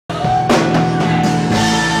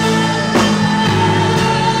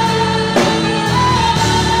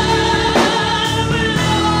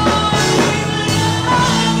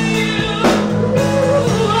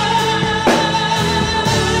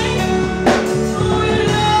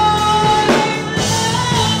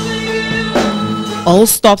All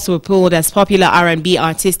stops were pulled as popular R&B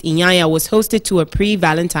artist Iyanya was hosted to a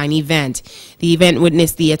pre-Valentine event. The event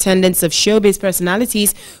witnessed the attendance of showbiz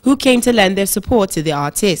personalities who came to lend their support to the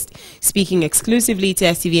artist. Speaking exclusively to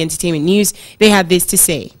STV Entertainment News, they had this to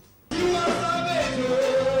say.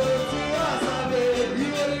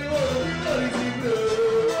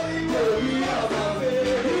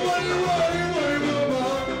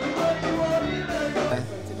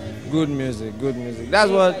 Good music, good music. That's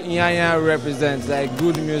what Iyanya represents, like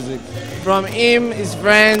good music. From him, his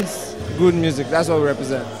friends, good music. That's what we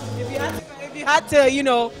represent. If you had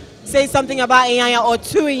to, say something about Iyanya or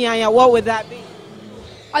to Iyanya, what would that be?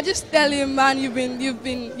 I just tell him, man, you've been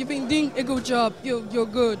doing a good job. You're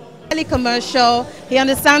good. Really commercial. He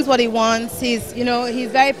understands what he wants. He's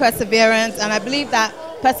very perseverant, and I believe that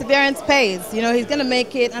perseverance pays. He's going to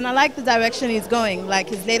make it, and I like the direction he's going. Like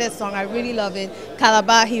his latest song, I really love it.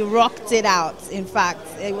 Calabar, he rocked it out. In fact,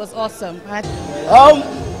 it was awesome.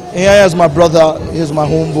 Iyanya is my brother, he's my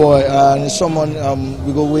homeboy, and he's someone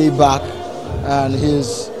we go way back, and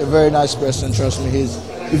he's a very nice person, trust me.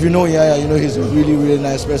 If you know Iyanya, you know he's a really, really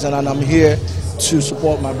nice person, and I'm here to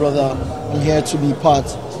support my brother. I'm here to be part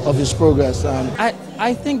of his progress.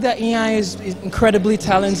 I think that Iyanya is incredibly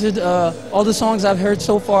talented. All the songs I've heard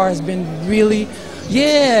so far has been really,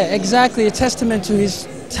 exactly, a testament to his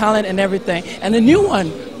talent and everything. And the new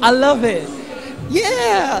one, I love it.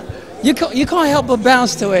 Yeah, you can't help but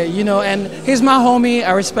bounce to it, and he's my homie.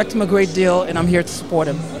 I respect him a great deal, and I'm here to support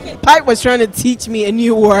him. Okay. Pipe was trying to teach me a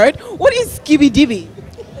new word. What is skibby dibby?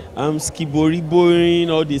 I'm skibori-boring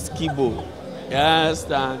or the skibo. You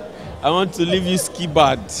understand? I want to leave you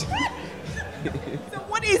skibad. So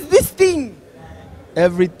what is this thing?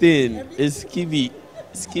 Everything is skibby.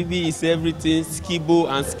 Skibby is everything, skibo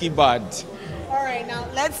and skibad. All right, now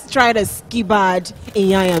let's try to skibad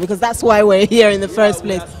Iyanya, because that's why we're here in the first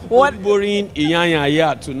place. What boring Iyanya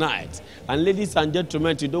here tonight? And ladies and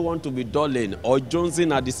gentlemen, you don't want to be dulling or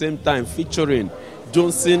Johnson at the same time, featuring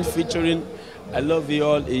I love you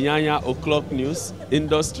all. Iyanya O'Clock News,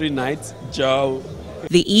 Industry Night, ciao.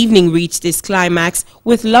 The evening reached its climax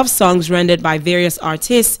with love songs rendered by various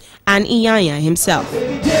artists and Iyanya himself.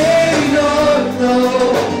 Every day,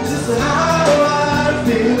 this is how I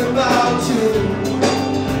feel about you.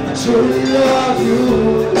 I truly love you.